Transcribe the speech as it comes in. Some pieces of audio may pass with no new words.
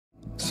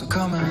So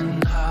come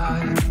and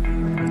hide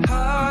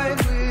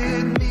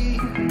with me.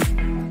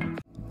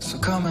 So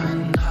come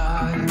and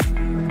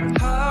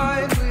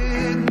hide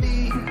with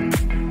me.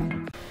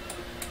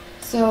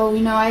 So,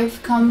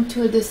 I've come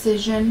to a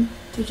decision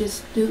to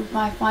just do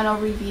my final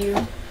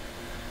review.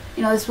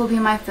 This will be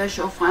my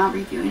official final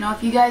review.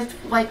 If you guys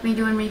like me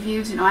doing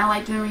reviews, I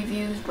like doing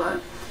reviews, but,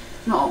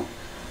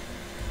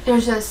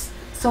 there's just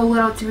so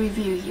little to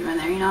review here and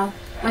there,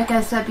 Like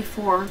I said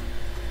before,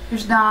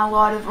 there's not a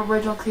lot of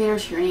original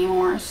creators here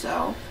anymore,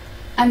 so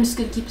I'm just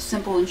going to keep it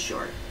simple and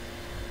short.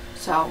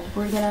 So,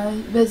 we're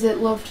going to visit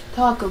Loved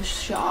Taco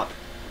Shop.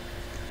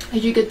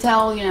 As you could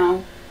tell,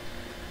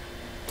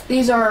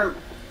 these are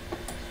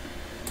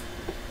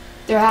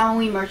their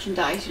Halloween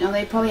merchandise.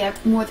 They probably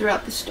have more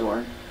throughout the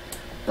store.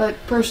 But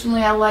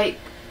personally, I like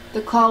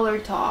the collar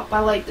top. I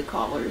like the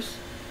collars.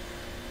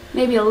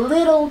 Maybe a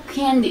little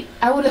candy.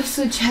 I would have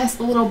suggested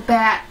a little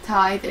bat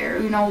tie there,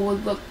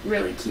 would look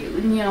really cute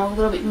and, a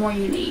little bit more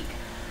unique.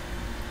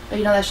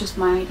 But, that's just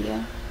my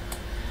idea.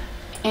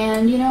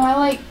 And, I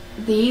like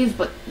these,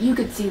 but you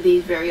could see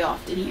these very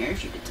often here,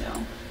 as you could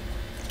tell.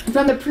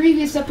 From the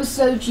previous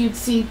episodes, you'd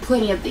see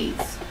plenty of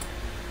these.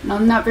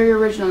 Not very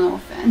original, no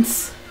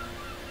offense.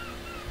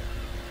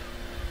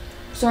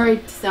 Sorry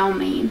to sound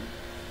mean.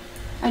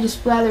 I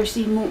just rather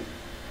see more,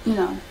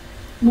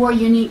 more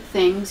unique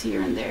things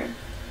here and there.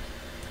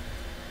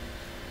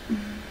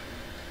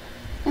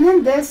 And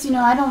then this,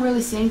 I don't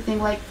really see anything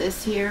like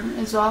this here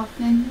as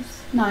often.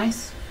 It's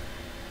nice.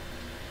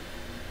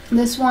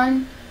 This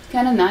one,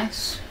 kind of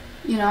nice.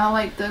 I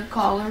like the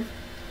collar.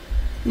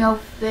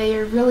 They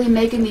are really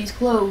making these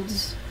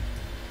clothes.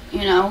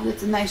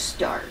 It's a nice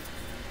start.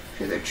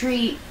 Trick or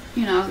treat.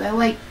 I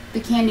like the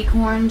candy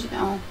corns.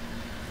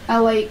 I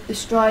like the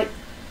stripe.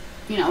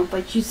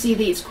 But you see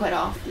these quite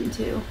often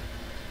too.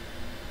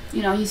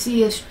 You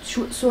see a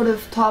sort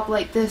of top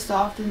like this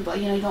often, but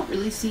you don't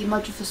really see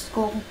much of a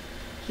skull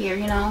here,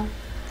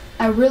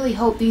 I really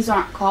hope these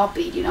aren't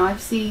copied, I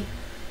see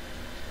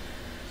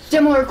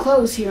similar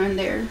clothes here and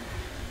there.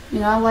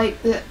 I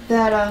like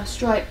that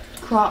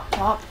striped crop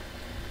top.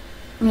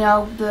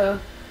 The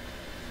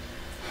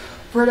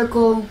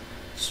vertical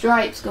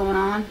stripes going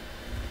on.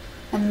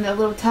 And the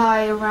little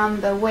tie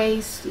around the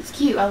waist. It's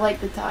cute. I like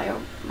the tie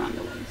around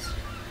the waist.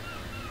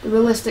 The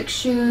realistic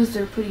shoes,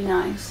 they're pretty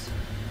nice.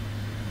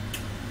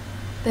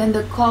 Then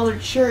the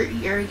collared shirt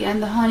here again,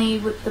 the honey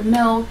with the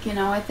milk,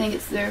 I think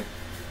it's their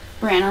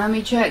brand. Let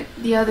me check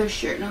the other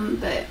shirt in a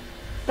bit.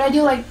 But I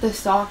do like the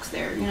socks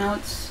there,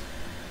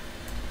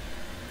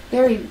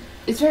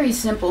 it's very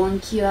simple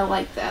and cute. I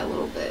like that a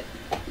little bit.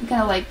 I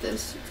kind of like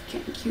this. It's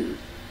kind of cute.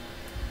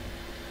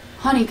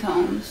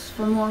 Honeycombs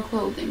for more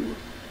clothing.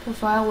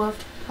 Profile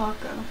Loved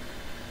Taco.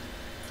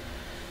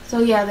 So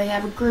yeah, they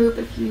have a group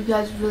if you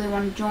guys really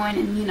want to join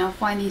and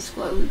find these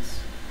clothes.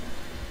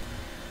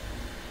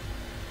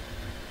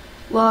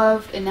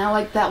 Loved, and I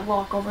like that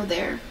walk over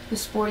there. The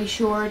sporty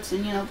shorts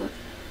and the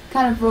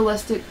kind of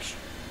realistic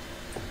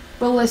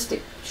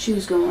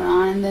shoes going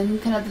on, and then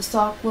kind of the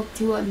sock look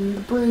to it and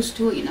the bruise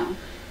to it.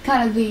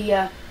 Kind of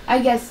the I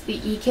guess the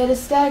E-Kid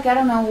aesthetic. I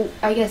don't know.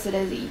 I guess it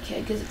is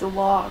E-Kid because of the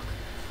lock,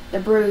 the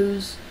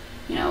bruise.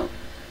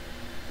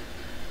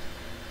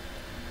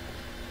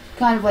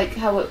 Kind of like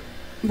how it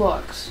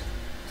looks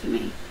to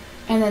me.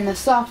 And then the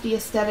softy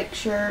aesthetic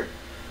shirt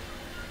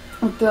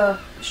with the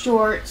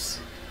shorts.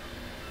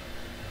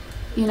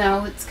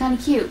 It's kind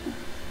of cute.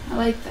 I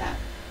like that.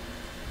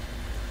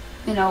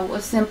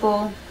 A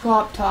simple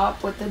crop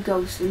top with a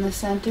ghost in the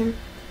center.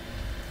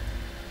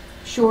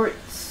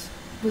 Shorts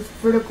with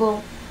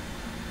vertical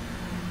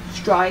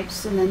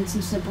stripes and then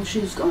some simple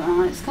shoes going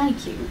on. It's kind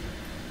of cute.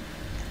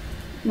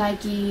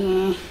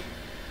 Nike.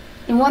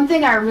 And one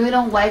thing I really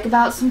don't like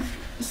about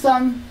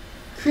some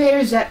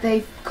creators that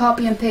they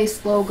copy and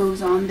paste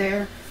logos on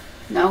there.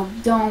 No,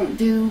 don't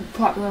do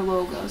popular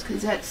logos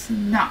because that's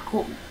not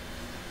cool.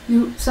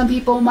 Some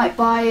people might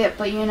buy it,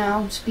 but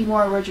just be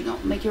more original.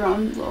 Make your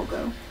own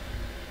logo.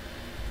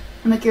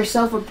 Make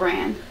yourself a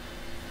brand.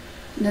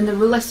 And then the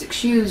realistic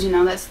shoes,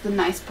 that's the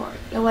nice part.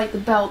 I like the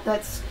belt. I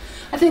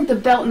think the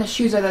belt and the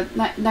shoes are the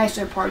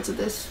nicer parts of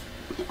this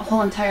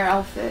whole entire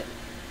outfit.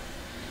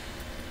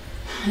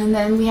 And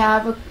then we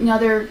have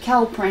another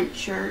cow print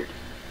shirt.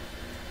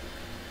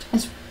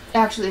 It's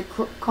actually a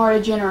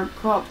cardigan or a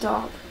crop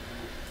top.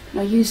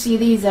 You see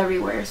these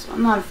everywhere, so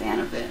I'm not a fan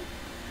of it.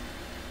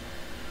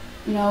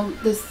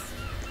 This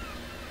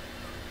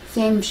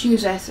same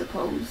shoes, I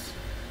suppose.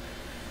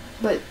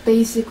 But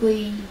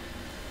basically,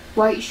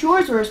 white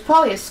shorts, or it's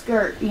probably a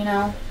skirt,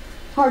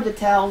 Hard to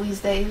tell these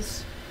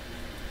days.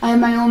 I have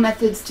my own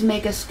methods to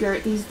make a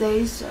skirt these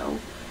days, so.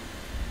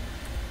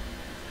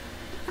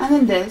 And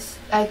then this,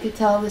 I could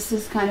tell this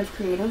is kind of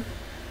creative.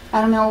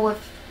 I don't know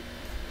if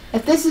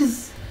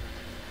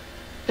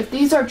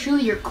these are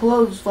truly your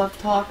clothes, Loved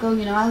Taco,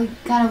 I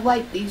kind of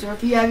like these. Or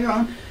if you have your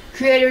own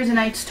creators, and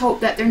I just hope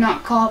that they're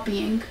not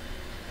copying.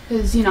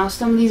 Because,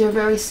 some of these are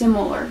very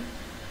similar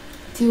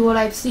to what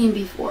I've seen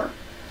before.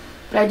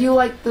 But I do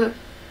like the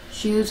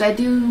shoes. I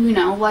do,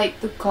 like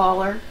the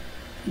collar.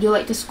 I do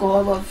like the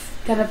skull of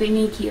kind of a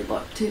unique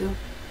look too.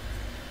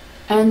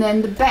 And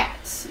then the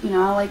bats, you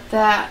know, I like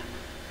that.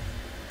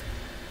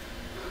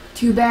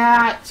 2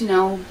 bats, you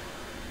know,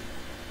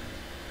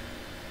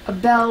 a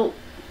belt.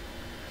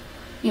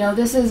 You know,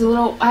 this is a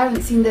little, I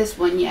haven't seen this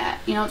one yet.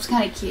 You know, it's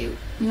kind of cute.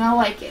 You know, I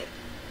like it.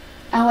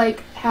 I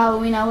like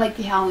Halloween. I like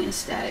the Halloween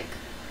aesthetic.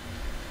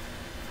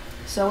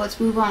 So let's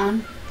move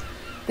on.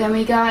 Then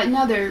we got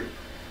another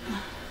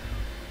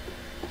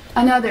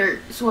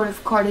sort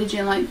of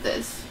cardigan like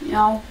this. You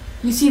know,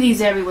 you see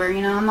these everywhere.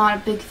 You know, I'm not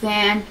a big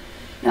fan.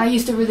 You know, I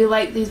used to really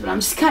like these, but I'm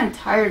just kind of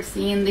tired of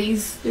seeing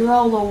these. They're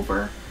all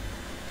over.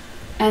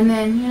 And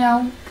then, you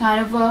know, kind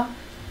of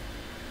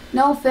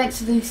no offense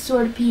to these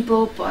sort of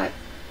people, but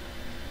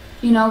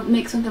you know,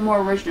 make something more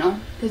original,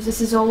 because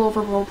this is all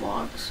over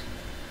Roblox.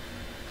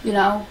 You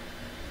know,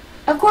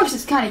 of course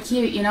it's kind of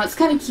cute, you know, it's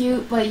kind of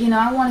cute, but you know,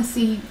 I want to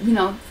see, you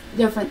know,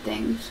 different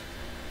things.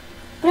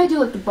 But I do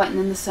like the button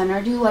in the center,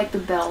 I do like the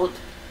belt.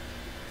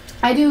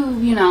 I do,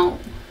 you know,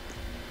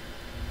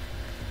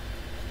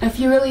 if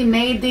you really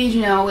made these,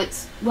 you know,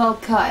 it's well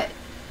cut.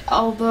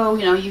 Although,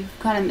 you know, you've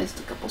kind of missed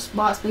a couple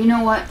spots, but you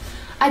know what?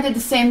 I did the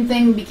same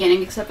thing in the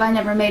beginning, except I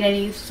never made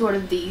any sort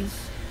of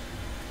these.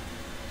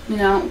 You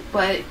know,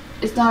 but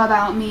it's not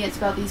about me, it's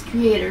about these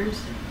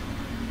creators.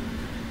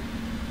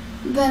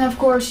 Then of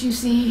course you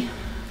see,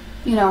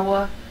 you know,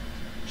 a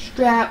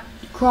strap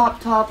crop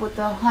top with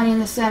the honey in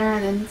the center,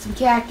 and then some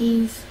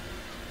khakis.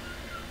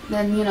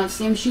 Then, you know,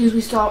 same shoes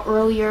we saw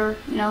earlier.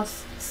 You know,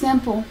 it's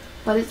simple,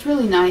 but it's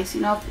really nice.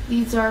 You know, if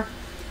these are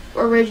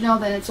original,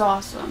 then it's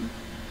awesome.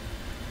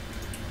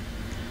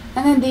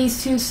 And then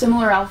these 2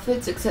 similar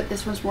outfits, except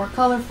this one's more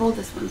colorful.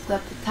 This one's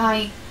got the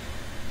tie.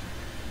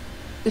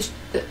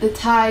 The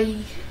tie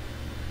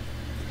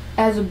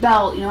as a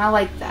belt, you know, I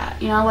like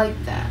that. You know, I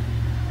like that.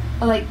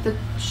 I like the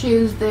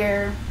shoes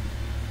there.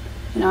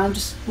 You know, I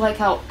just like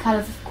how it kind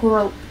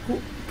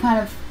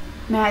of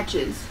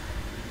matches.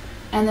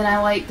 And then I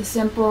like the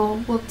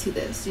simple look to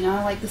this. You know,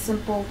 I like the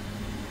simple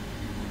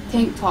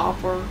tank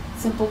top, or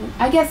simple,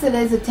 I guess it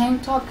is a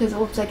tank top because it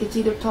looks like it's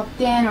either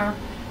tucked in, or,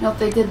 you know, if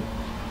they did,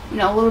 you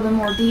know, a little bit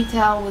more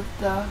detail with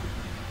the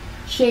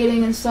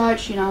shading and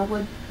such, you know,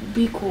 would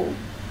be cool.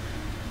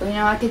 But, you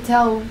know, I could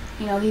tell,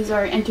 you know, these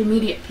are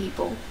intermediate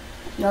people.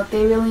 You know, if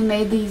they really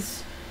made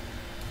these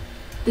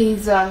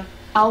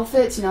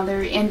outfits, you know,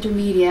 they're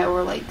intermediate,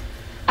 or like,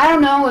 I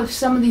don't know if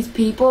some of these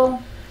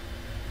people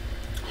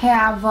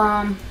have,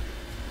 I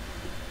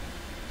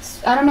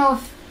don't know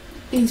if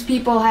these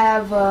people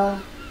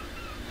have,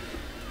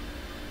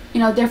 you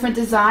know, different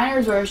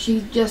designers, or if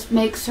she just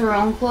makes her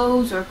own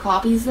clothes or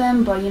copies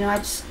them, but, you know, I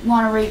just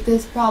want to rate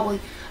this probably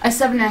a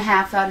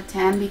 7.5 out of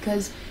 10,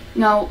 because,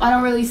 you know, I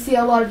don't really see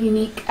a lot of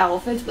unique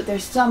outfits, but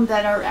there's some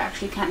that are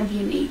actually kind of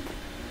unique.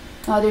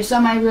 There's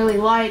some I really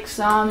like,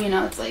 some, you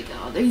know, it's like,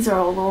 oh, these are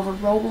all over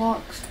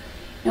Roblox.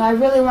 You know, I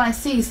really want to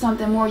see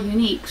something more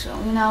unique, so,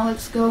 you know,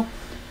 let's go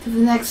to the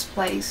next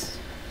place.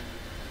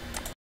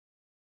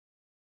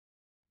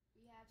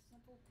 We have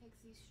Simple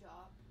Pixie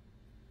Shop.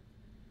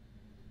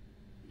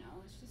 You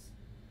know, it's just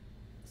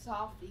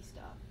softy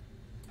stuff.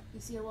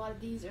 You see a lot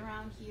of these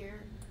around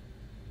here.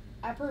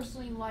 I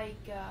personally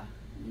like,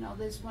 you know,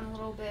 this one a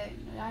little bit.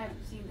 You know, I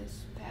haven't seen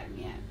this pattern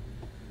yet.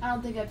 I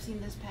don't think I've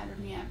seen this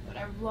pattern yet, but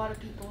a lot of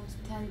people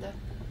tend to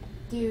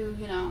do,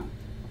 you know,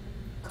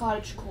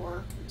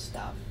 cottagecore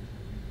stuff.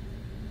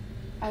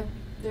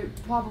 They're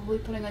probably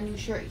putting a new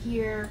shirt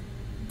here.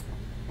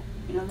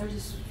 You know, they're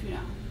just, you know.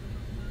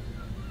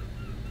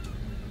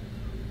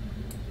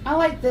 I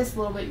like this a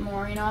little bit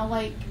more, you know, I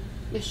like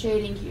the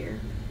shading here.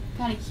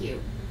 Kind of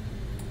cute.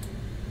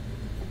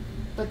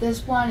 But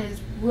this one is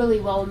really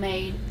well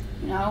made,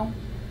 you know.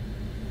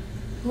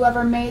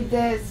 Whoever made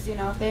this, you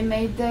know, if they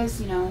made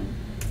this, you know,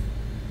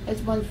 this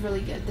one's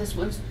really good. This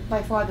one's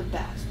by far the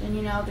best. And,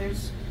 you know,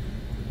 there's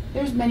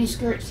many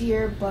skirts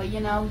here, but, you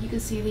know, you can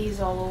see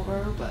these all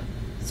over. But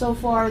so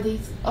far,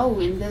 these, oh,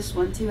 and this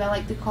one too. I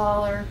like the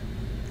collar.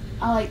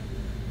 I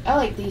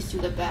like these 2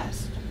 the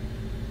best.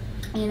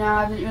 You know,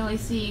 I haven't really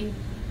seen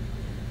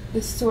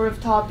this sort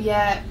of top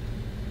yet.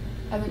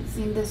 I haven't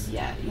seen this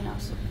yet, you know,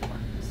 so far.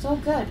 So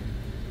good,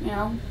 you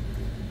know.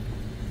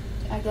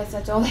 I guess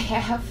that's all they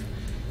have.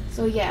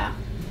 So, yeah.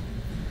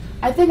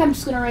 I think I'm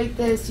just going to rate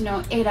this, you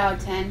know, 8 out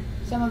of 10.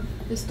 Some of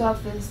the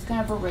stuff is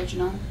kind of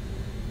original.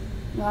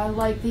 You know, I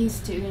like these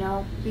 2, you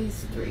know,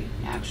 these 3,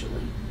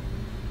 actually.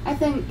 I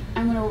think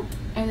I'm going to,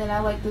 and then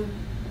I like the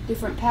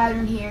different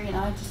pattern here, you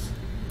know, I just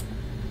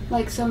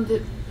like some of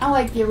the, I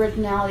like the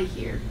originality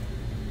here.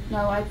 You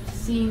know, I've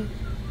seen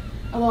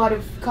a lot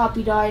of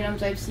copied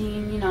items, I've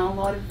seen, you know, a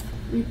lot of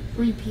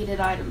repeated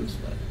items,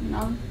 but, you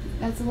know,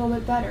 that's a little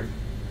bit better.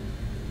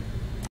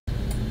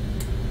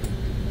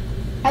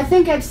 I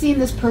think I've seen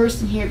this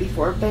person here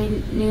before, but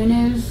new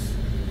news.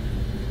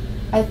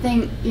 I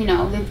think, you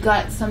know, they've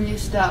got some new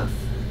stuff.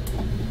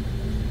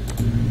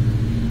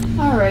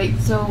 Alright,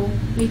 so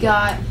we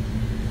got,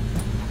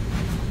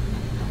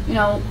 you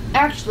know,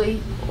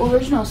 actually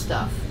original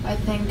stuff. I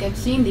think I've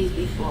seen these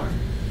before.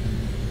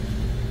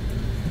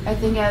 I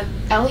think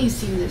I've at least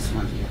seen this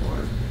one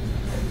before.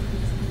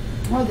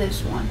 or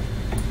this one.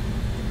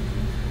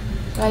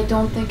 I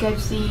don't think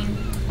I've seen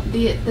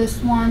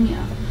this one.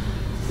 Yeah.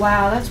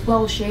 Wow, that's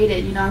well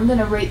shaded. You know, I'm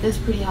gonna rate this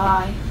pretty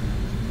high.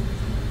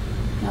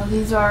 Now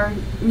these are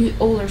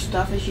older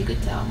stuff, as you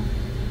could tell.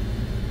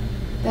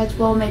 That's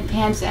well made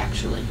pants,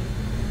 actually.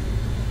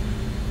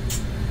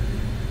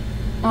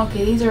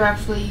 Okay, these are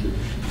actually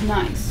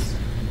nice.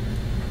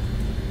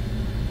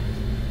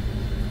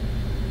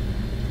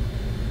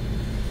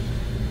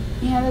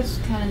 Yeah, that's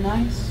kind of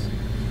nice.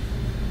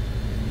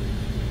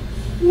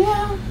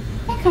 Yeah,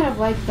 I kind of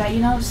like that, you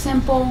know,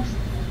 simple.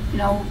 You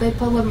know, they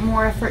put a little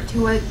more effort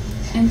into it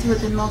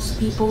than most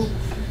people,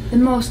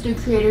 than most new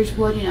creators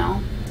would, you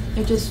know.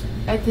 They're just,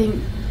 I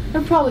think,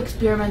 they're probably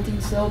experimenting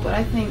still, but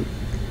I think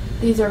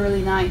these are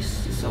really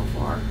nice so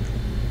far.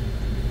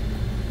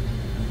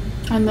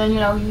 And then, you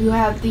know, you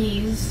have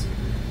these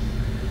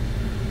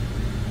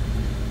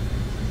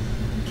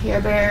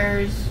Care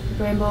Bears,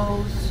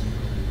 rainbows,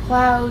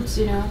 clouds,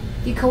 you know,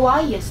 the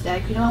kawaii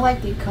aesthetic. You know, I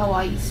like the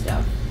kawaii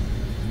stuff.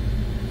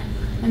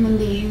 And then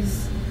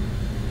these,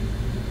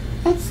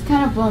 that's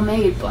kind of well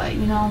made, but,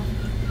 you know,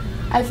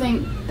 I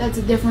think that's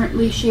a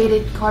differently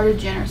shaded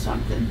cardigan or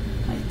something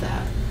like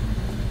that.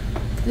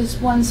 This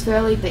one's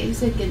fairly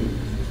basic, and,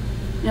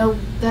 you know,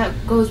 that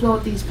goes well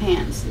with these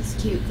pants. It's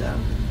cute, though.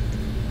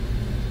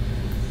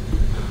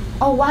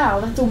 Oh wow,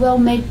 that's a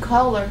well-made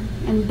collar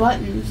and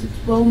buttons.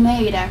 It's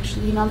well-made,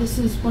 actually. You know, this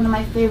is one of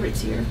my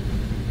favorites here.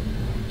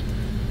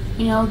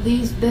 You know,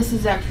 this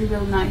is actually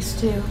real nice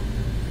too.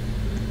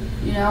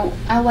 You know,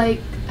 I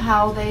like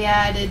how they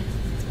added.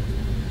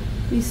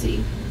 You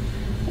see,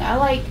 yeah,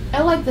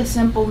 I like the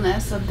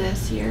simpleness of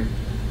this here.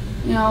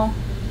 You know,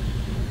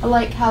 I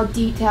like how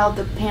detailed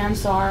the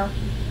pants are.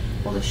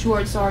 Well, the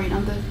shorts are. You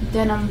know, the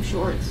denim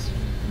shorts.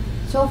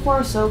 So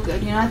far, so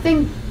good. You know, I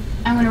think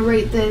I'm gonna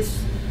rate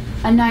this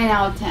a 9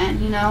 out of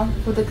 10, you know,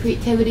 for the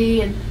creativity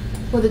and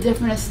for the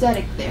different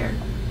aesthetic there.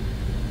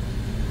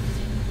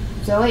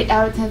 So 8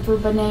 out of 10 for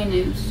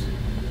Bananews.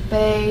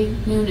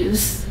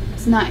 Bay-News.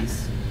 It's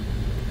nice.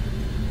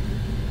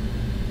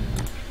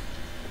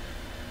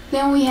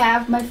 Then we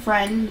have my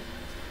friend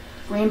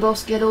Rainbow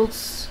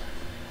Skittles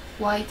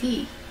YT.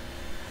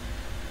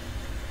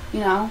 You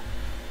know,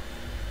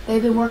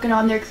 they've been working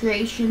on their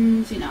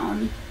creations, you know,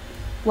 and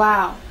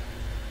wow.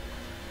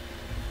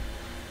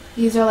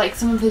 These are like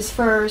some of his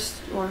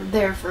first, or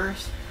their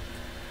first.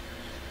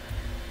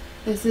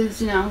 This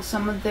is, you know,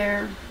 some of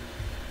their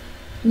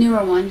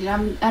newer ones. You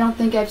know, I don't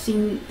think I've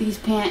seen these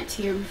pants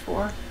here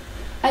before.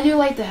 I do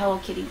like the Hello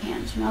Kitty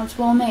pants, you know, it's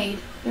well made.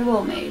 They're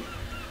well made.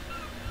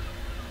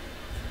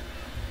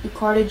 The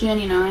cardigan,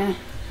 you know,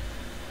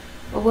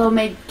 well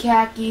made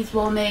khakis,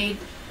 well made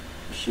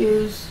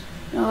shoes.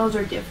 You know, those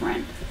are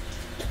different.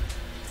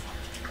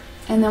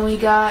 And then we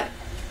got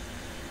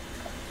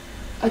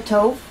a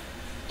Toph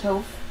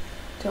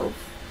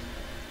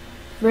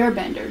rare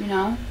bender, you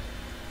know.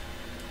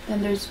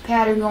 Then there's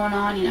pattern going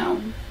on, you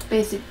know,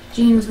 basic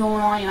jeans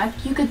going on. You know,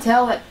 you could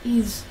tell that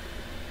he's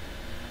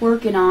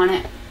working on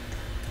it.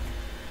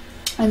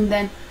 And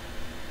then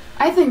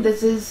I think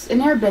this is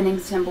an airbending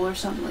symbol or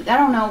something like that.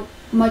 I don't know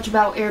much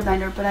about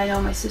airbender, but I know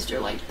my sister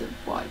liked to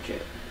watch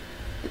it.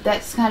 But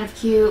that's kind of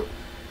cute.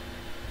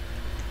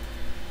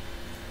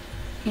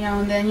 You know,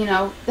 and then, you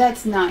know,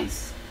 that's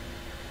nice.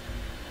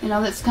 You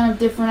know, that's kind of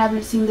different. I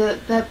haven't seen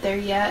that there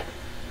yet.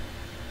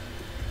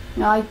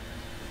 You know,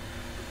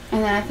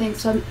 and then I think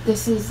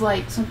this is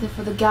like something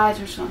for the guys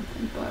or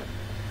something, but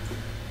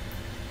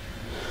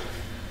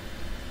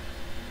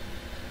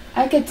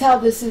I could tell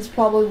this is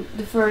probably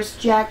the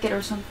first jacket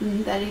or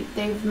something that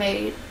they've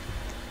made.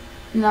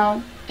 You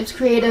know, it's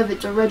creative,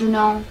 it's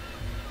original.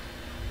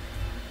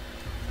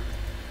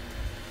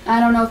 I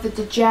don't know if it's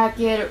a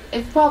jacket, or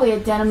it's probably a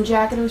denim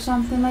jacket or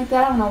something like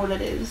that. I don't know what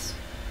it is.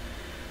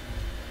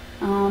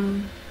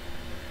 I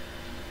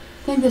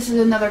think this is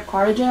another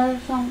cardigan or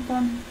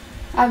something.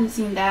 I haven't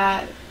seen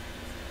that.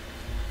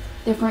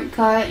 Different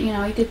cut, you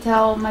know, you could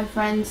tell my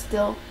friend's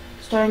still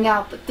starting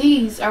out, but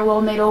these are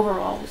well-made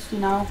overalls, you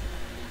know.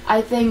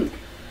 I think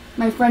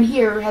my friend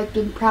here has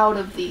been proud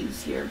of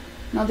these here.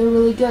 You know, they're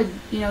really good,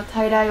 you know,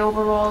 tie-dye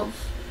overalls.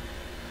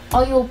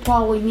 All you'll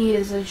probably need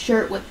is a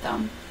shirt with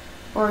them,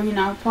 or, you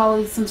know,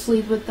 probably some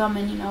sleeves with them,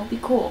 and, you know, be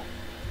cool.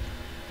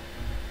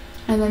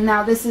 And then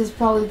now this is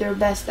probably their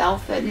best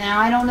outfit. Now,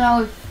 I don't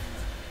know if,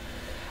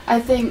 I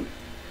think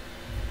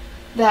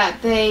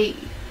that they,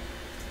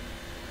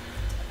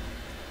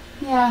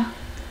 yeah,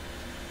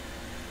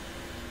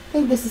 I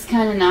think this is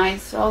kind of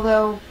nice,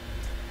 although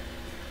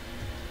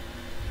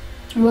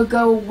it would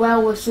go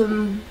well with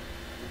some,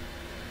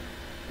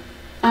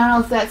 I don't know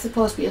if that's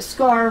supposed to be a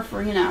scarf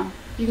or, you know,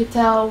 you could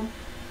tell.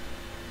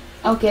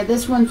 Okay,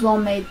 this one's well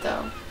made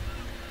though.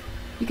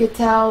 You could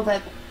tell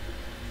that,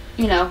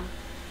 you know,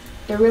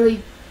 they're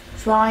really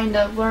trying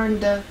to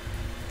learn to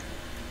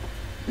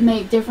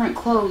make different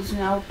clothes, you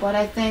know, but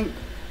I think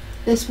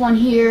this one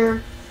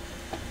here,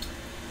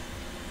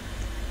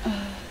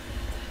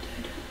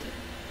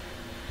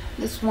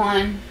 this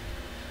one,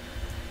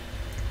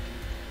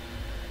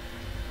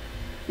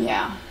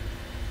 yeah,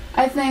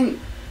 I think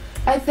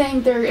I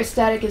think their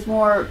aesthetic is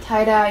more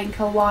tie-dye and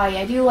kawaii.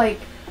 I do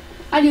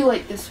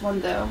like this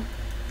one though.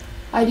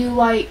 I do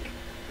like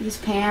these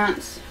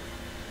pants.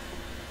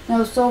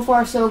 No, so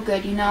far so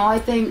good, you know. I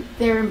think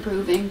they're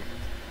improving.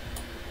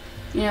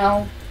 You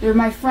know, they're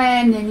my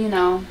friend, and you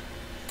know,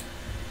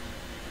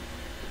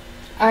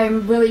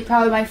 I'm really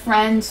proud of my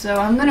friends, so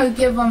I'm gonna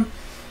give them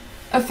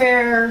a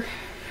fair.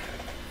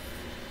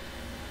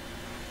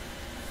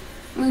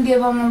 I'm gonna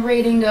give them a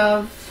rating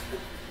of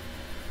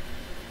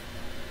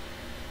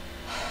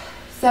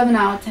 7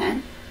 out of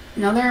 10.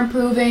 You know, they're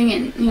improving,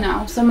 and you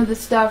know, some of the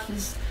stuff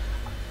is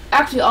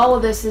actually, all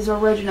of this is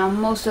original.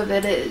 Most of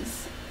it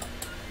is.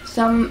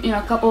 Some, you know,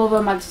 a couple of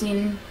them I've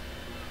seen.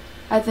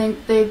 I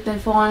think they've been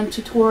following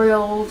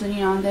tutorials, and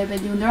you know, they've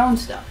been doing their own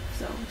stuff.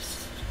 So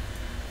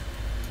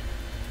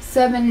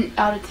 7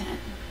 out of 10.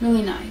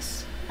 Really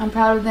nice. I'm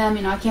proud of them.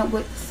 You know, I can't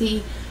wait to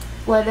see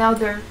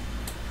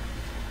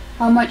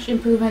how much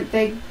improvement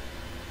they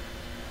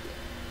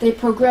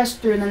progress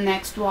through in the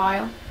next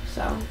while.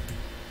 So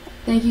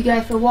thank you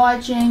guys for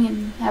watching,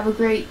 and have a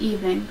great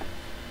evening.